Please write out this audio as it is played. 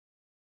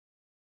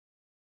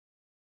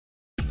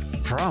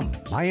From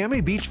Miami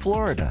Beach,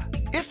 Florida,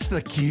 it's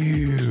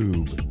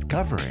theCUBE,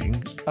 covering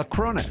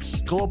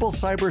Acronis Global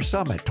Cyber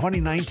Summit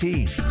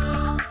 2019.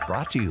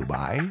 Brought to you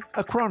by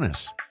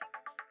Acronis.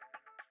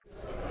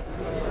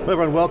 Hello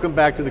everyone, welcome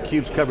back to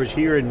theCUBE's coverage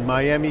here in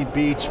Miami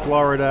Beach,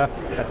 Florida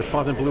at the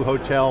Fontainebleau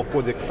Hotel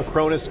for the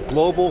Acronis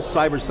Global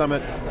Cyber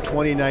Summit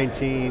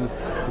 2019,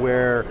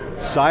 where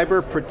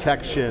cyber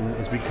protection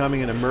is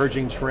becoming an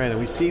emerging trend. And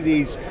we see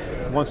these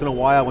once in a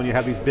while when you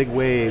have these big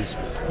waves,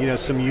 you know,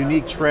 some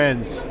unique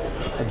trends.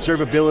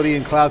 Observability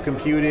in cloud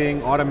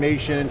computing,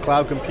 automation,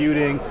 cloud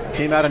computing,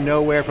 came out of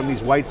nowhere from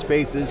these white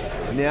spaces.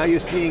 Now you're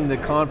seeing the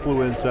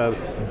confluence of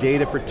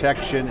data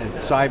protection and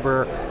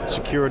cyber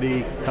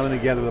security coming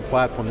together with a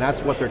platform. That's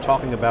what they're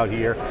talking about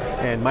here.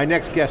 And my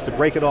next guest to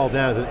break it all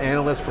down is an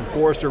analyst from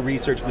Forrester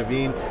Research,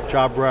 Naveen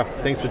Chhabra.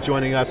 Thanks for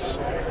joining us.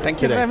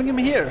 Thank you for having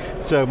me here.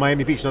 So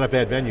Miami Beach, not a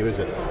bad venue, is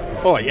it?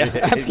 Oh yeah,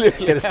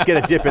 absolutely.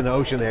 Get a dip in the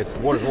ocean there, the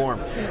water's warm.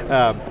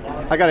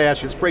 I got to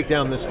ask you, let's break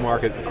down this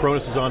market.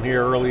 Acronis is on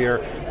here earlier.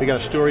 They got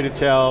a story to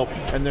tell,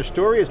 and their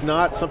story is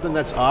not something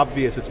that's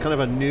obvious. It's kind of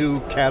a new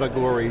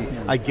category,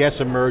 I guess,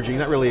 emerging.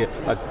 Not really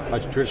a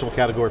traditional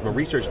category from a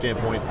research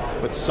standpoint,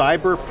 but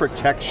cyber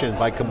protection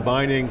by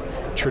combining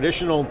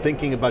traditional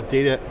thinking about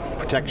data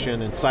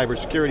protection and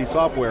cybersecurity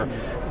software,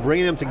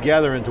 bringing them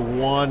together into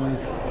one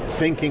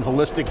thinking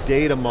holistic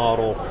data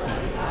model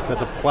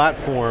that's a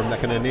platform that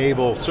can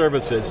enable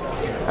services.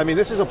 I mean,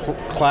 this is a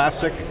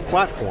classic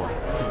platform.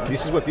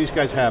 This is what these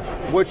guys have.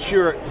 What's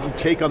your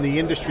take on the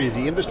industry? Is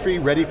the industry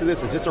ready for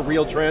this? Is this a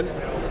real trend?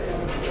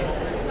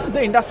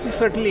 The industry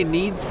certainly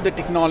needs the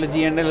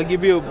technology, and I'll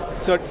give you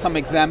some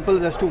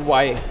examples as to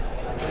why.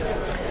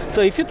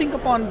 So if you think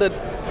upon the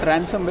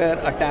ransomware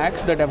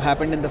attacks that have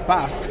happened in the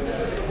past,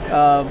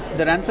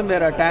 the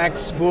ransomware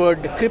attacks would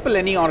cripple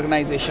any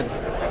organization,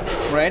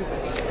 right?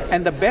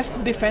 And the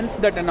best defense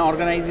that an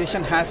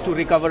organization has to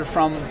recover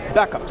from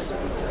backups.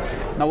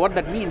 Now what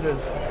that means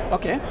is,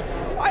 okay,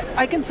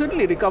 I can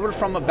certainly recover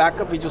from a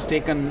backup which was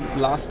taken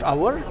last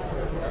hour,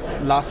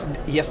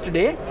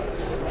 yesterday,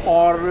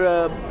 or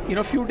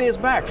a few days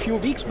back, few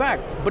weeks back.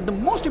 But the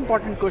most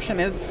important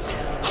question is,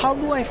 how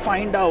do I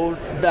find out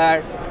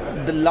that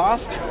the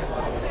last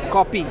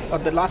copy or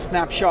the last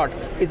snapshot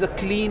is a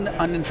clean,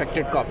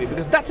 uninfected copy?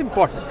 Because that's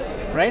important,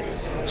 right?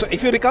 So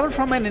if you recover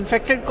from an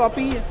infected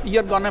copy,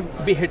 you're going to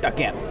be hit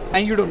again,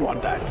 and you don't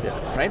want that,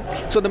 right?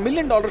 So the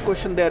million-dollar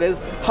question there is,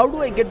 how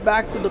do I get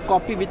back to the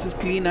copy which is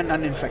clean and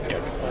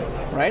uninfected,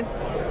 right?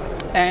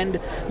 And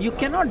you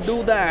cannot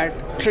do that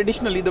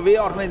traditionally the way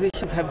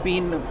organizations have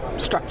been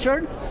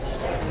structured.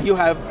 You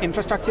have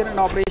infrastructure and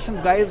operations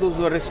guys, those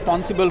who are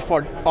responsible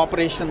for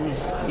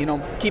operations,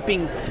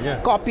 keeping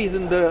copies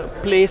in the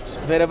place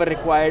wherever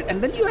required.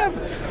 And then you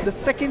have the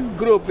second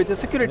group, which is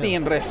security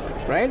and risk,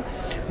 right?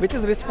 Which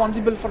is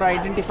responsible for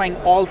identifying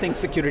all things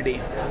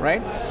security,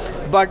 right?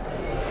 But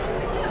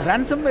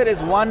ransomware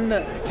is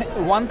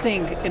one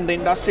thing in the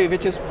industry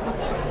which is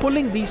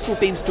pulling these two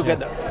teams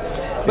together.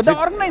 But the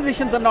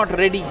organizations are not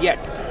ready yet.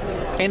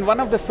 In one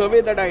of the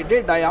survey that I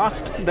did, I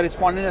asked the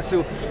respondents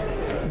to,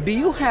 do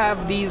you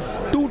have these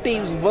two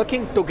teams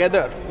working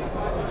together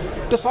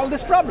to solve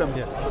this problem?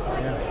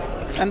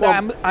 And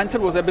the answer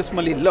was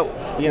abysmally low.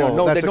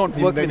 No, they don't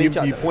work with each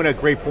other. You point out a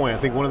great point. I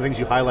think one of the things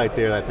you highlight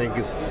there that I think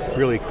is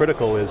really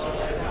critical is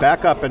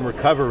backup and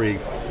recovery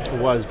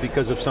was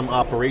because of some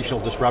operational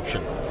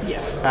disruption.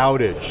 Yes.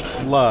 Outage,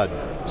 flood,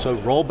 so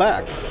roll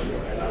back.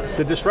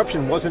 The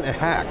disruption wasn't a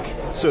hack.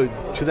 So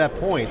to that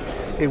point,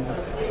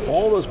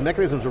 all those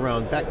mechanisms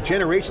around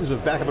generations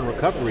of backup and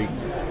recovery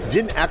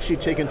didn't actually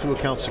take into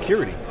account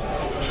security.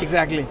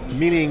 Exactly.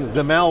 Meaning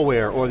the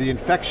malware or the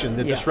infection,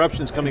 the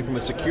disruptions coming from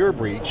a secure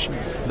breach,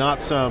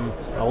 not some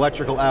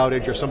electrical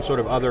outage or some sort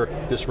of other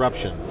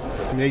disruption.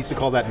 I mean, they used to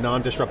call that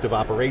non-disruptive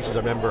operations. I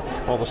remember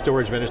all the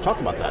storage vendors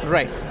talking about that.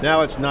 Right.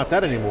 Now it's not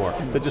that anymore.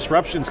 The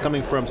disruption's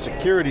coming from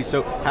security,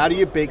 so how do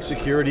you bake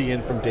security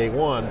in from day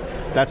one?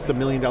 That's the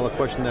million-dollar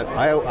question that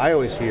I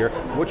always hear.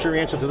 What's your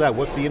answer to that?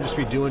 What's the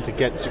industry doing to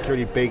get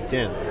security baked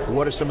in?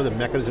 What are some of the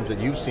mechanisms that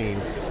you've seen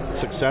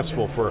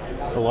successful for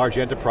a large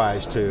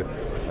enterprise to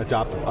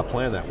adopt a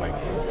plan that way?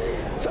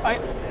 So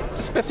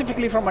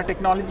specifically from a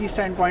technology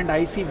standpoint,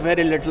 I see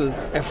very little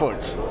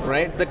efforts,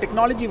 right? The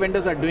technology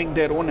vendors are doing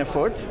their own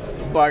efforts,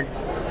 but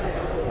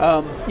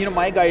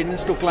my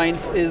guidance to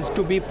clients is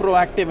to be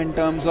proactive in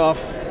terms of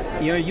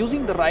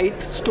using the right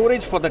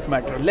storage for that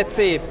matter. Let's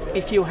say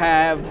if you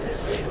have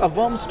a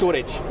worm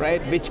storage,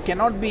 right, which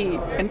cannot be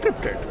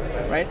encrypted,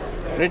 right?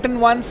 Written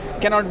once,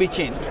 cannot be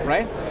changed,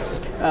 right?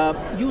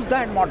 Use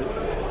that model,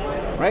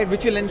 right?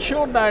 Which will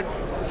ensure that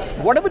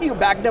whatever you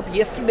backed up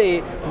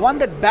yesterday,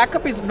 that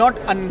backup is not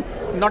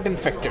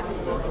infected,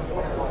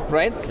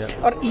 right?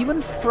 Or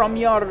even from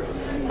your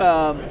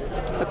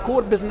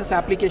core business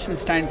application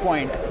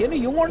standpoint,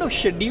 you want to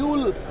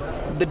schedule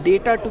the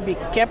data to be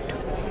kept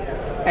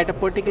at a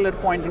particular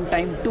point in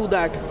time to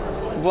that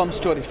worm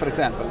storage, for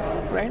example,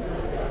 right?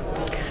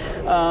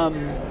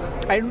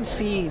 I don't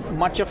see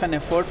much of an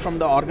effort from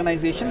the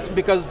organizations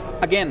because,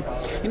 again,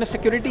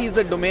 security is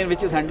a domain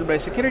which is handled by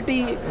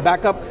security,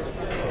 backup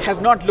has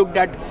not looked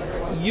at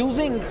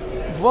using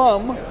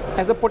worm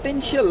as a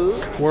potential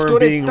Worm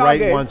storage being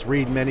target. write once,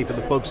 read many for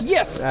the folks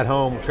at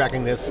home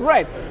tracking this.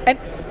 Right, and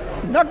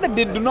not that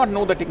they do not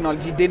know the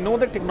technology, they know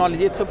the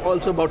technology, it's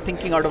also about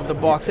thinking out of the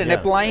box and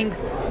applying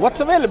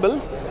what's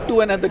available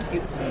to another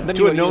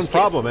to a known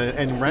problem,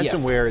 and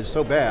ransomware is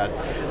so bad.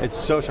 It's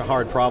such a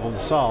hard problem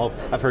to solve.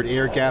 I've heard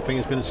air gapping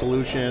has been a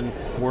solution.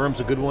 Worm's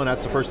a good one.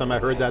 That's the first time I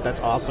heard that. That's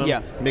awesome.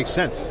 Yeah. Makes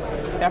sense.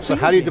 Absolutely. So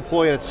how do you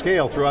deploy it at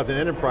scale throughout the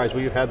enterprise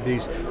where you've had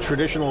these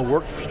traditional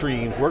work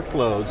streams,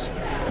 workflows?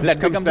 This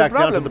comes back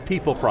down to the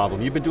people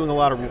problem. You've been doing a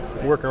lot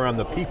of work around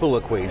the people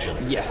equation.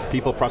 Yes.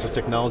 People, process,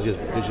 technology, is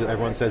digital,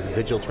 everyone says is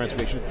digital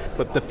transformation,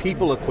 but the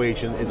people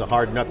equation is a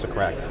hard nut to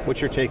crack.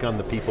 What's your take on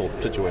the people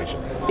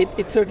situation?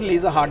 It certainly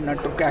is a hard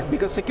nut to crack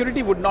because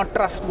security would not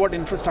trust what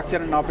infrastructure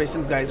and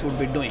operations guys would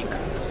be doing.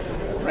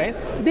 Right?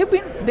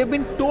 They've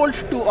been told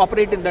to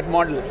operate in that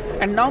model,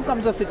 and now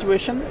comes a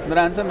situation, the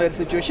ransomware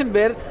situation,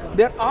 where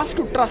they're asked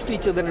to trust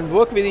each other and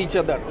work with each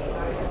other.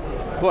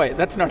 Boy,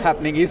 that's not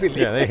happening easily.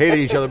 Yeah, they hated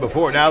each other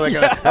before. Now they're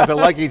going to have to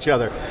like each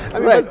other.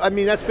 I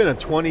mean, that's been a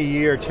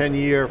 20-year,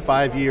 10-year,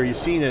 5-year. You've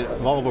seen it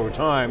evolve over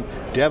time.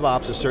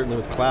 DevOps is certainly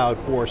with cloud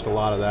forced a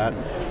lot of that.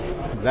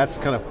 That's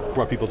kind of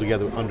brought people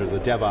together under the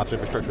DevOps,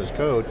 infrastructure as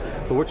code.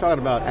 But we're talking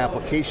about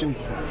application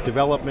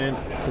development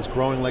is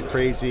growing like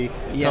crazy.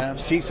 Yeah.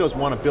 CISOs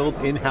want to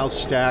build in-house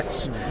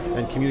stacks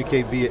and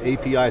communicate via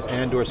APIs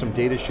and or some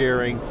data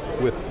sharing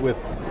with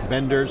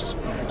vendors.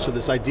 So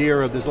this idea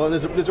of, there's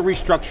a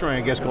restructuring,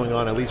 I guess, going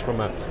on, at least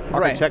from a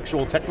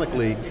architectural,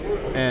 technically,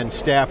 and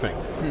staffing.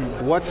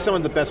 What's some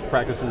of the best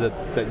practices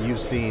that you've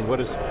seen?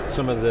 What is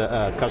some of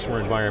the customer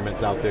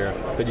environments out there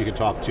that you can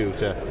talk to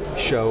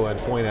show and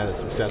point at a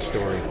success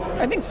story?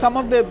 I think some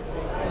of the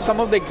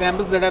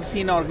examples that I've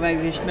seen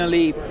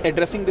organizationally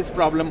addressing this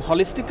problem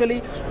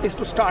holistically is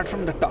to start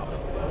from the top,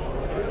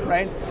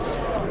 right?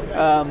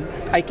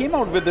 I came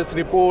out with this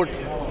report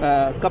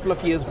a couple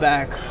of years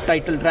back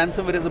titled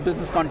 "Ransomware is a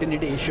Business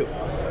Continuity Issue,"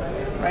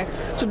 right?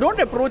 So don't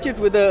approach it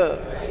with a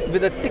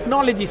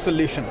technology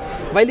solution.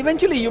 While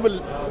eventually you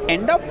will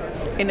end up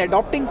in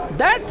adopting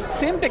that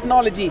same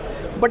technology,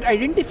 but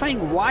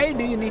identifying why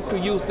do you need to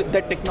use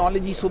that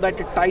technology so that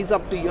it ties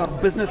up to your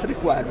business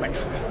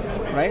requirements,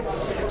 right?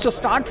 So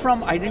start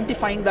from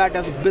identifying that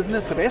as a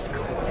business risk,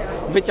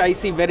 which I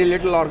see very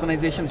little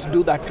organizations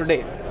do that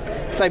today.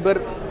 Cyber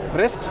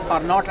risks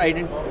are not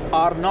identified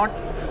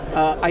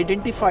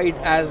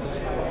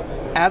as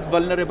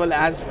vulnerable,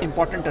 as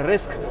important a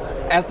risk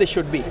as they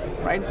should be,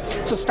 right?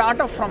 So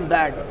start off from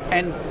that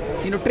and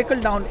trickle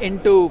down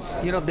into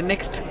the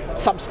next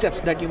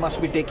sub-steps that you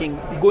must be taking,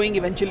 going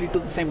eventually to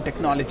the same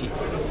technology.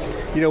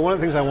 One of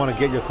the things I want to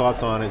get your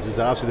thoughts on is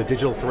that obviously the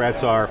digital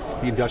threats are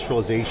the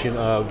industrialization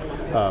of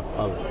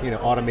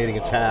automating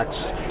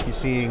attacks. You're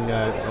seeing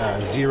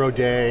 0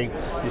 day.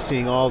 You're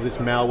seeing all this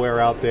malware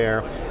out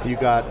there. You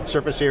got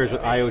surface areas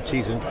with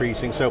IoTs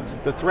increasing. So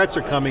the threats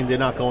are coming. They're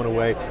not going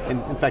away.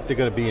 And in fact, they're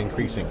going to be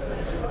increasing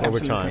over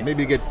time.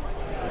 Maybe you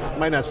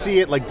might not see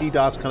it, like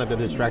DDoS kind of been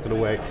distracted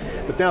away.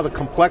 But now the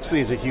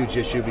complexity is a huge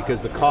issue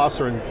because the costs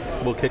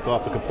will kick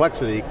off the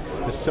complexity.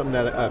 This is something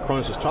that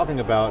Acronis is talking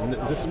about, and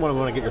this is what I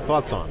want to get your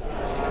thoughts on.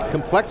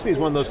 Complexity is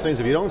one of those things,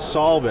 if you don't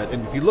solve it,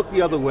 and if you look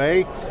the other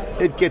way,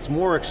 it gets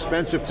more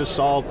expensive to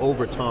solve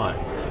over time.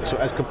 So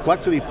as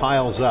complexity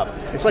piles up,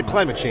 it's like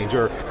climate change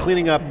or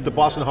cleaning up the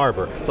Boston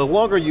Harbor. The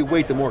longer you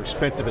wait, the more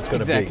expensive it's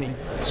going to be.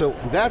 So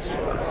that's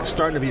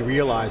starting to be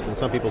realized in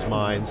some people's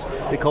minds.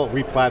 They call it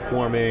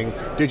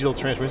replatforming, digital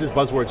transformation, there's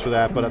buzzwords for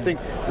that, but I think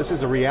this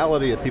is a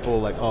reality that people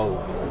are like,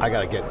 oh, I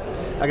got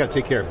to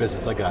take care of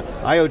business. I got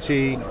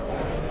IoT,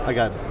 I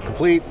got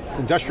complete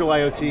industrial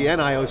IoT and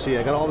IoT,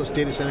 I got all this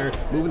data center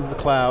moving to the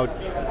cloud.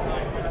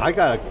 I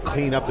got to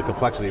clean up the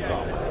complexity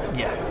problem.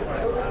 Yeah.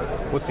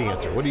 What's the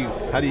answer?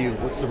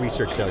 What's the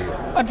research tell you?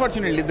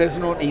 Unfortunately, there's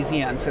no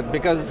easy answer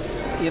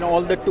because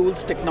all the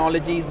tools,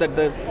 technologies that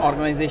the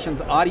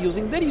organizations are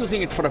using, they're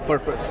using it for a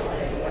purpose,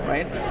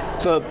 right?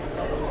 So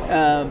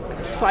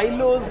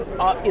silos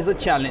is a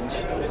challenge.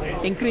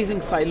 Increasing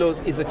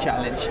silos is a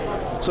challenge.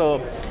 So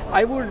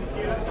I would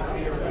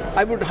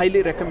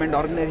highly recommend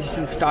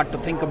organizations start to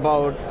think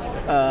about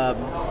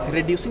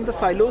reducing the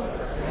silos,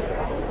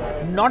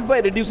 not by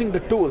reducing the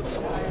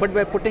tools, but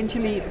by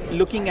potentially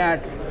looking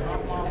at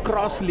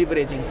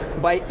cross-leveraging,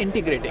 by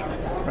integrating,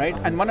 right?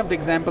 And one of the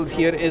examples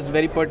here is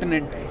very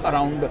pertinent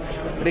around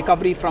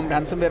recovery from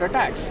ransomware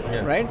attacks,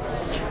 right?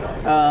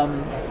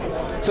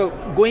 So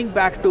going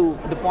back to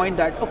the point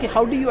that, okay,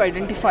 how do you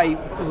identify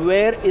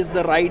where is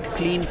the right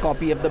clean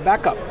copy of the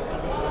backup,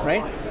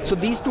 right? So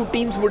these two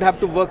teams would have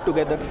to work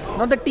together.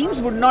 Now the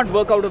teams would not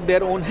work out of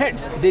their own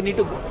heads.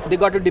 They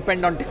got to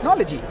depend on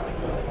technology,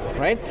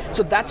 right?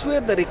 So that's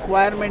where the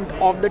requirement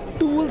of the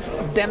tools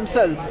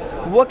themselves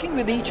working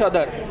with each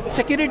other,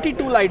 security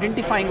tool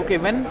identifying, okay,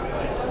 when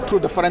through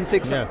the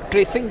forensics,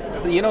 tracing,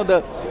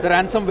 the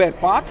ransomware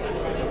path,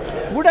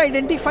 would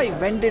identify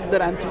when did the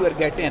ransomware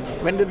get in,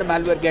 when did the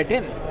malware get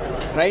in,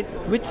 right?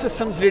 Which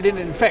systems did it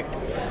infect,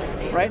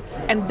 right?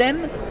 And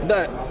then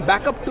the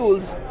backup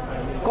tools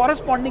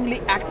correspondingly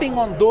acting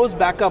on those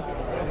backup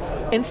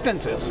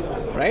instances,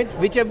 right,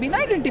 which have been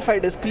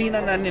identified as clean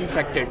and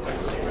uninfected.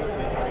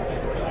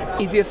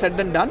 Easier said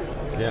than done,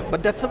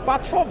 but that's a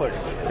path forward.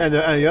 And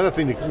the other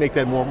thing to make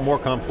that more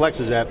complex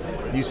is that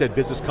you said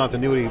business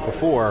continuity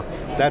before,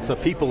 that's a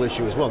people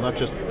issue as well, not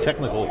just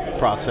technical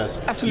process.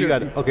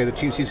 Absolutely. Okay, the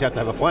chief chiefs have to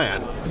have a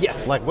plan.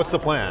 Yes. Like, what's the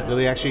plan? Do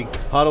they actually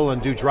huddle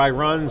and do dry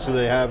runs? Do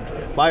they have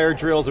fire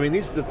drills? I mean,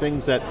 these are the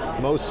things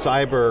that most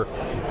cyber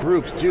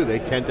groups do. They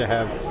tend to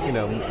have,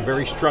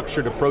 very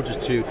structured approaches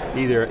to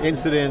either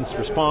incidents,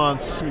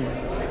 response.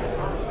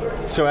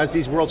 So as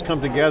these worlds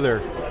come together,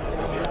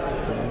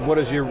 what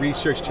does your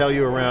research tell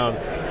you around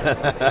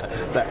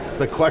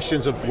the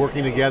questions of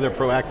working together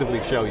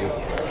proactively show you?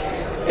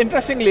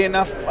 Interestingly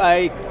enough,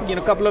 a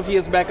couple of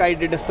years back I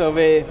did a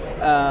survey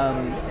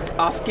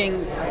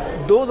asking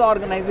those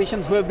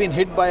organizations who have been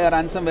hit by a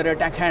ransomware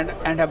attack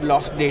and have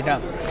lost data.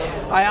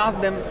 I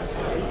asked them,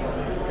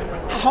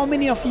 how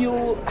many of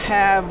you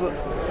have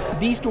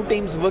these two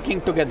teams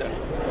working together?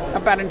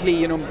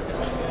 Apparently,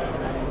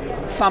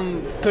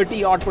 some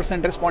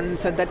 30-odd%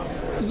 respondents said that,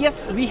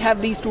 yes, we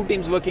have these two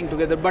teams working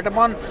together, but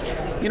upon,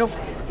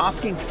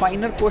 asking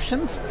finer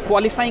questions,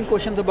 qualifying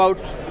questions about,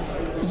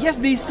 yes,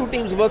 these two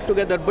teams work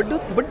together, but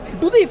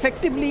do they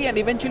effectively and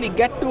eventually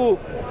get to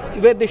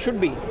where they should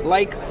be,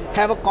 like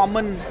have a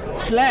common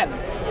plan,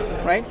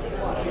 right?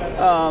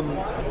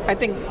 I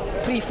think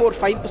 3, 4,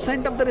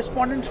 5% of the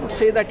respondents would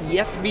say that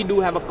yes, we do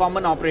have a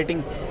common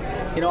operating,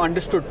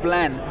 understood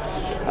plan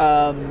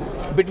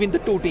between the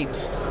two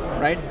teams,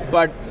 right?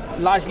 But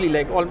largely,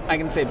 I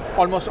can say,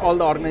 almost all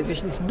the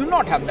organizations do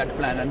not have that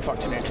plan,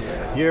 unfortunately.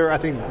 You're, I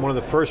think, one of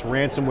the first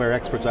ransomware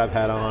experts I've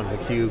had on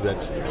theCUBE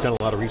that's done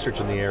a lot of research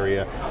in the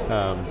area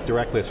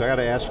directly. So I got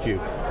to ask you,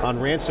 on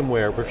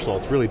ransomware, first of all,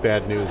 it's really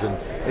bad news, and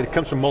it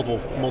comes from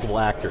multiple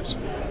actors.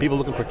 People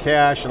looking for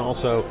cash, and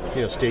also,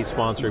 state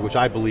sponsoring, which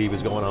I believe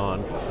is going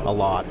on a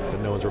lot,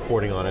 but no one's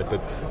reporting on it.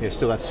 But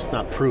still, that's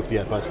not proofed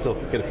yet, but I still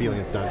get a feeling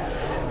it's done.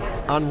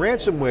 On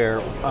ransomware,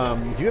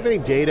 do you have any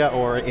data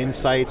or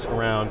insights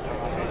around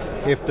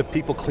if the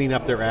people clean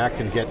up their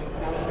act and get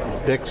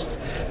fixed?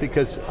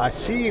 Because I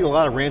see a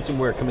lot of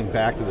ransomware coming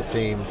back to the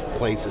same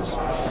places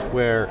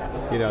where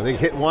they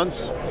hit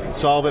once,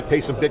 solve it,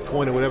 pay some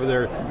Bitcoin or whatever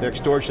their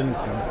extortion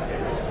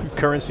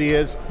currency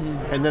is,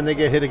 and then they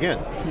get hit again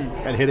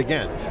and hit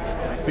again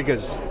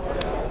because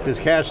there's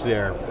cash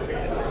there.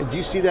 Do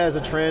you see that as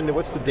a trend?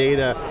 What's the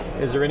data?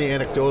 Is there any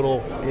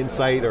anecdotal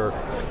insight, or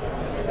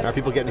are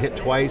people getting hit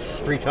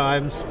twice, 3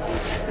 times?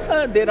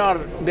 There are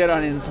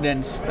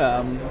incidents,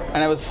 and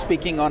I was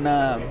speaking on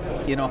a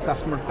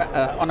customer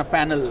on a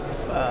panel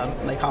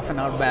like half an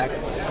hour back,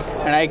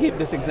 and I gave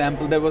this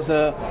example. There was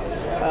a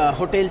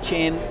hotel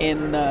chain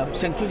in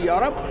Central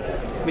Europe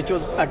which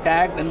was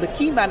attacked, and the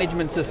key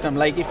management system,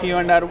 like if you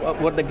and I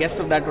were the guest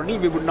of that hotel,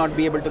 we would not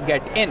be able to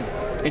get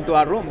into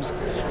our rooms.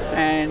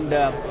 And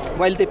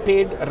while they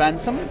paid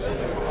ransom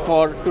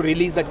to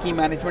release that key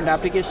management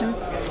application,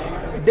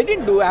 they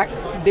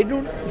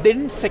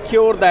didn't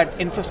secure that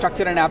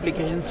infrastructure and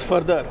applications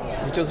further,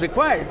 which was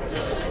required.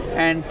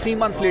 And 3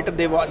 months later,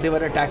 they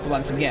were attacked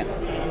once again.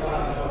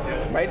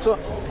 Right. So,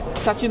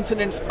 such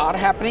incidents are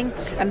happening,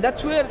 and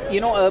that's where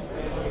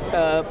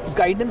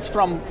guidance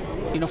from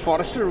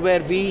Forrester,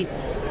 where we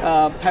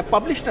have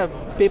published a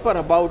paper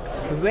about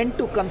when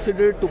to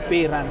consider to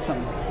pay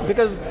ransom,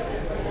 because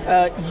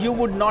you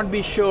would not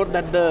be sure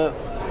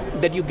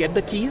that you get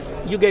the keys.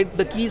 You get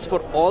the keys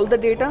for all the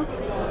data,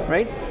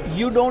 right?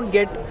 You don't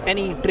get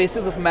any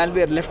traces of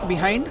malware left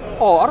behind,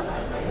 or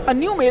a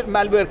new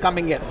malware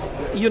coming in.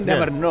 You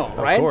never know,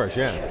 right? Of course,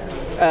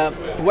 yeah.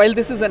 While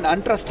this is an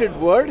untrusted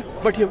word,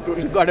 but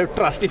you've got to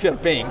trust if you're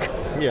paying.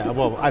 Yeah,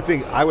 well,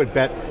 I would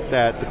bet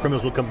that the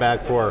criminals will come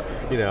back for,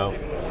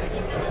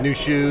 new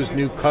shoes,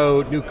 new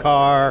coat, new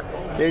car.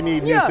 They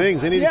need new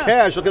things. They need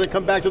cash. They're going to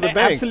come back to the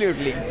bank.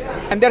 Absolutely.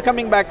 And they're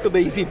coming back to the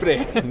easy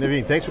prey.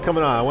 Naveen, thanks for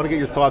coming on. I want to get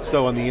your thoughts,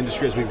 though, on the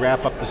industry as we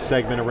wrap up the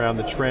segment around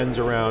the trends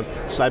around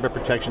cyber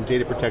protection,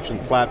 data protection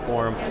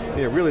platform.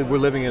 Really, we're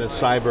living in a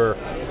cyber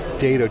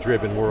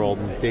data-driven world,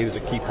 and data is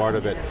a key part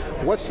of it.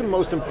 What's the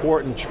most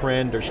important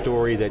trend or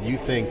story that you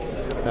think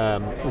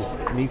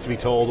needs to be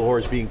told or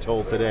is being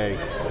told today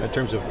in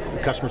terms of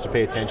customers to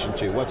pay attention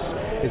to?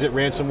 Is it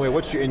ransomware?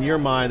 What's in your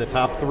mind the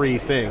top 3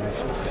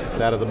 things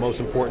that are the most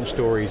important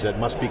stories that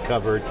must be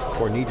covered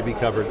or need to be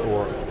covered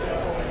or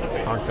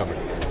aren't covered?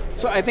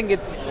 So I think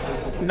it's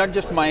not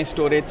just my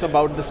story, it's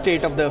about the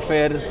state of the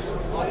affairs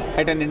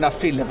at an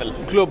industry level,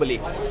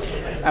 globally.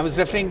 I was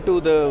referring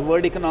to the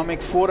World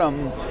Economic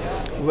Forum,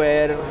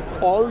 where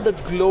all the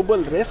global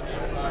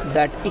risks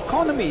that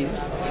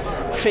economies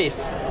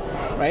face,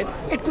 right?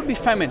 It could be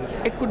famine,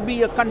 it could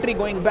be a country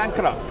going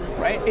bankrupt,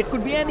 right? It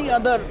could be any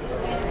other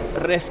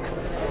risk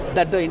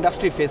that the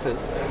industry faces.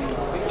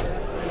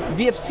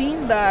 We have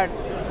seen that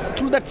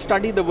through that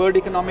study the World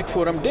Economic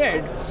Forum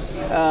did,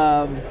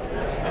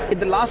 in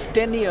the last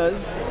 10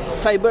 years,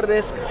 cyber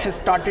risk has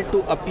started to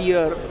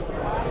appear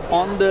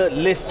on the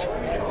list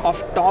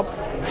of top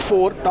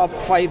 4, top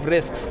 5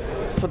 risks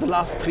for the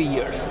last 3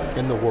 years.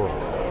 In the world.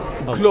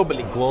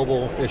 globally.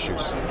 Global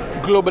issues.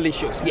 Global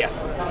issues,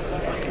 yes.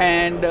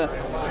 And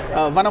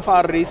one of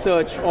our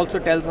research also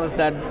tells us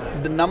that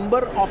the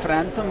number of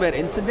ransomware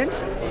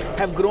incidents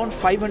have grown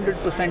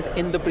 500%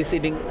 in the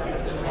preceding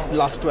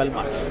last 12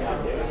 months.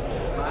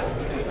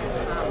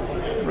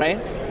 Right?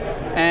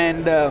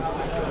 And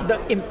the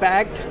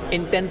impact,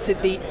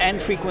 intensity,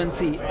 and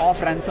frequency of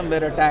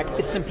ransomware attack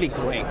is simply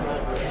growing.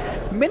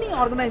 Many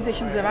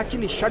organizations have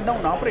actually shut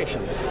down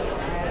operations.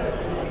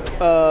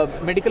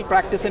 Medical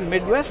practice in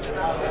Midwest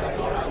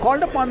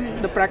called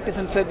upon the practice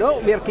and said, oh,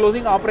 we are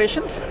closing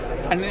operations,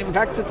 and in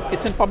fact,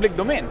 it's in public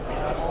domain.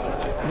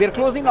 We are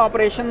closing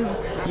operations,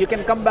 you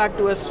can come back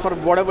to us for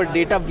whatever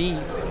data we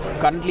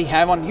currently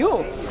have on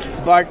you,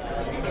 but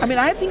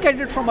I think I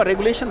did from a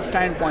regulation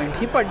standpoint.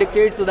 HIPAA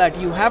dictates that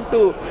you have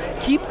to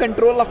keep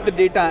control of the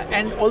data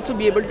and also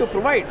be able to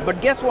provide.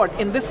 But guess what?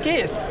 In this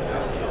case,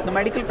 the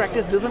medical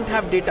practice doesn't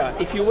have data.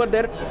 If you were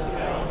their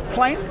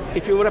client,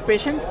 if you were a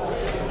patient,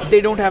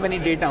 they don't have any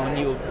data on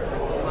you.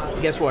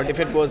 Guess what? If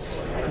it was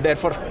there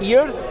for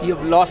years,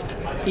 you've lost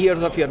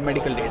years of your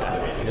medical data.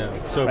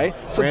 Yeah. So, right?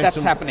 So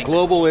that's happening.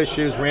 Global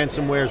issues,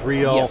 ransomware is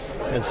real, yes.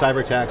 And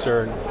cyber attacks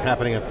are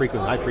happening at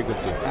high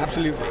frequency.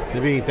 Absolutely.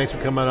 Naveen, thanks for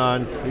coming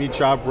on. Naveen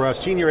Chhabra,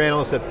 Senior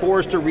Analyst at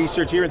Forrester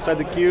Research here inside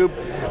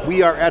theCUBE.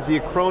 We are at the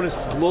Acronis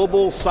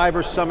Global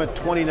Cyber Summit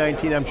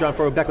 2019. I'm John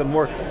Furrier, back with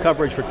more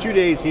coverage for 2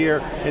 days here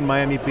in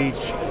Miami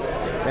Beach.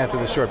 After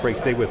the short break,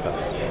 stay with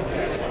us.